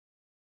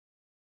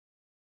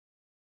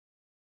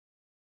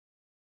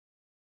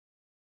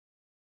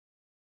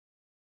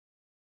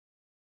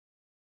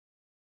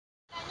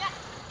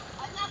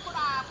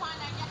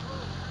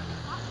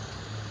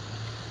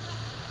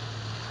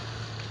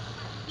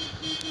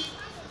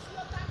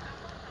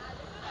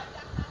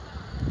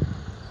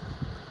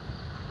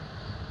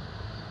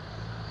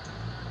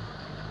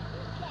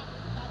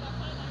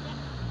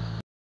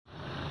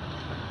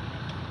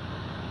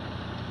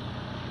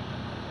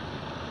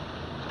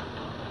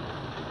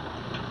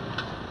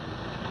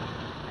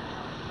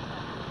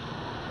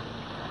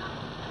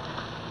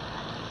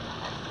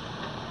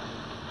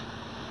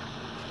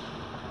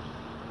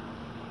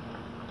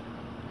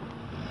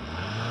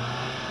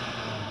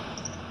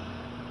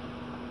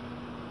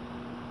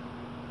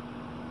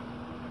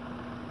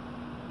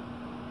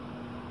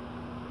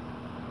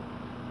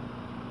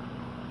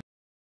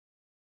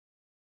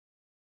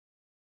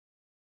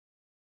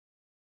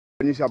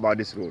About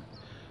this road?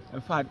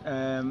 In fact,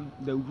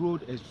 the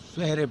road is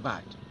very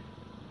bad.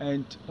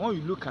 And when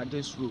you look at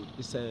this road,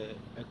 it's an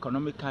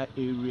economical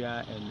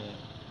area, and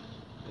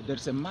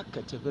there's a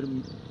market, a very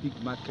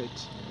big market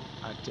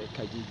at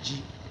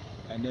Kajeji,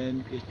 and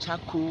then the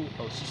charcoal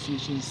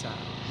associations are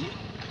here,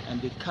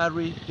 and they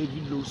carry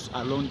heavy loads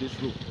along this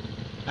road.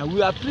 And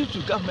we appeal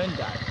to government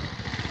that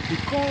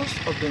because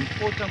of the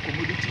important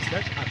commodities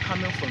that are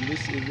coming from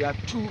this area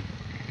to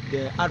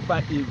the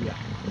urban area,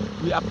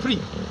 we appeal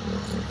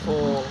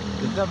for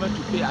the government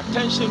to pay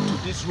attention to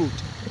this road,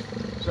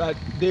 so that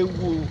they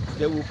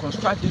will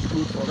construct this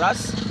road for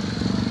us,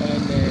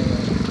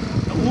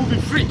 and we'll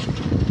be free.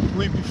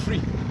 We'll be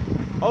free.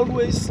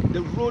 Always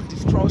the road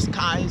destroys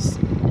cars,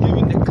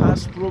 giving the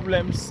cars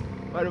problems,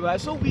 whatever.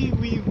 So we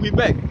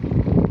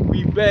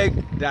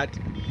beg that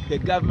the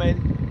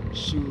government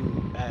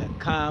should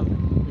come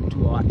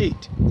into our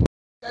aid.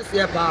 Yes,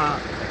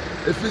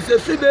 if it's a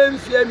free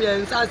baby,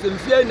 and something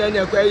fear, and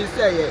you're going to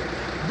say,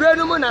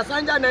 Brenumun,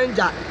 Sanja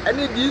Nanja,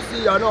 any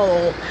DC or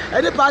no,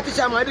 any party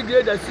shall might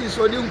grade the sea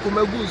so you come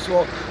a goose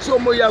or so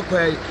moya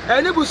quay,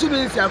 any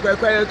Busubins are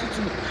required to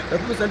the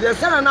person, the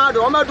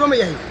Sanado, or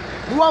Madomia.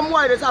 One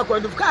more is a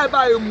kind of car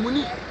by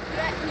money.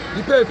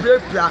 You pay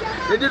prepra,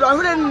 they did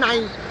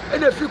 109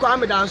 and the free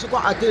Kwame Danso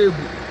at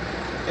Atebubu.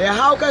 A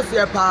how can see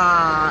a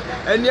pa,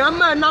 and young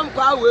man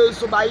now will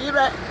so by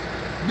year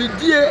be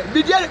dear,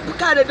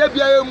 kind of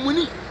debut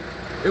money.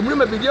 A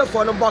woman be dear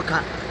for the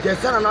boca, the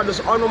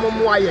Sanado honorable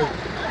moye.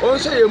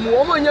 Also, a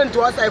woman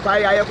to us, I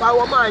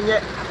power man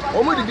yet,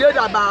 almost the good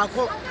about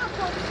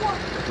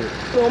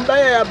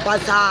Bombay,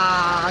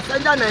 Basa,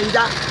 Sanja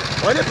Nanja.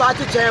 When the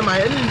party chairman,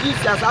 and in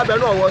this year, I don't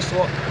know what's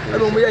for,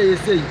 and we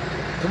say.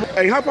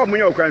 And how far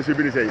your crimes have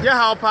been saying? Yeah,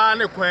 how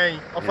pan a quay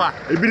of a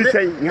been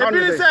saying, how do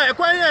you say, a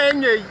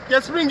quay,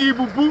 yes, spring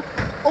Ibubu,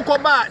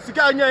 Okoba,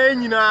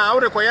 Sikanya, I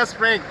would require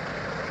spring.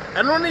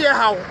 And only a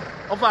how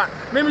of a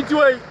maybe to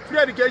a free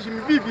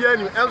education,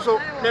 BBN, and so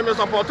name is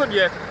supported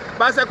yet.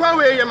 But a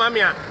quay,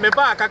 Mamma, me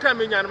back, I can't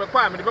mean, and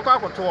require me to go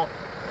tour.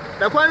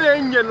 The quay,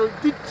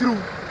 did through.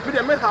 We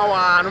don't how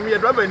and we are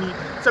driving.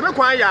 Some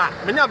acquire,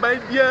 many are by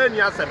beer and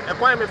yasset,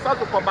 acquire me fat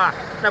for bar,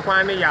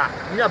 Naquania,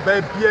 near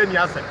by beer and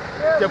yasset.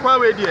 The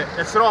quay, dear,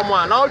 a strong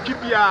one, I'll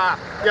keep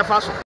your fast.